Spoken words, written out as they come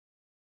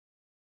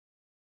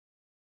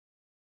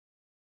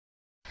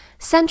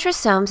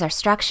Centrosomes are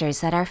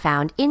structures that are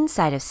found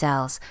inside of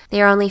cells.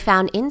 They are only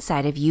found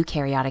inside of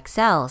eukaryotic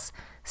cells.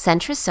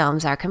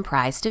 Centrosomes are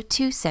comprised of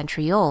two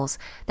centrioles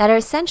that are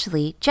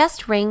essentially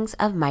just rings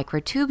of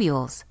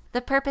microtubules. The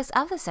purpose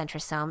of the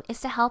centrosome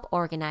is to help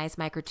organize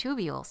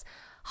microtubules,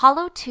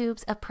 hollow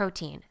tubes of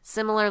protein,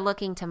 similar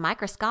looking to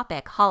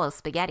microscopic hollow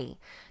spaghetti,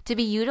 to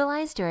be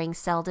utilized during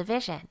cell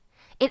division.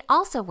 It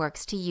also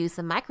works to use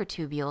the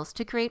microtubules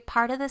to create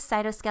part of the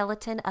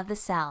cytoskeleton of the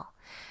cell.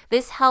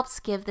 This helps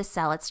give the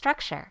cell its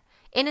structure.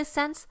 In a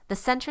sense, the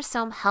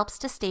centrosome helps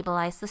to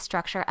stabilize the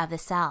structure of the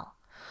cell.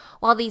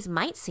 While these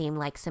might seem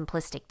like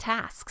simplistic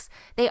tasks,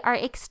 they are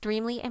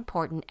extremely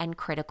important and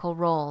critical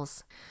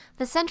roles.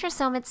 The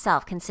centrosome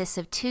itself consists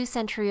of two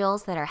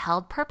centrioles that are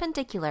held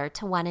perpendicular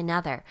to one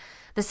another.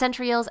 The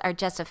centrioles are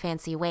just a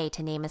fancy way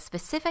to name a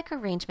specific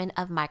arrangement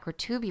of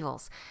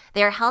microtubules.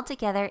 They are held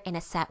together in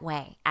a set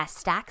way, as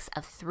stacks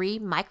of 3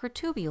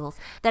 microtubules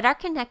that are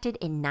connected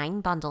in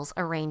 9 bundles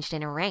arranged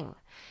in a ring.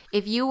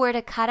 If you were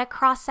to cut a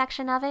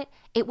cross-section of it,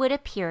 it would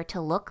appear to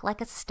look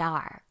like a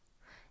star.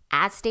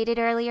 As stated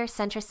earlier,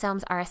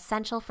 centrosomes are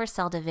essential for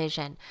cell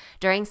division.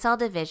 During cell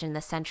division, the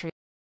centrioles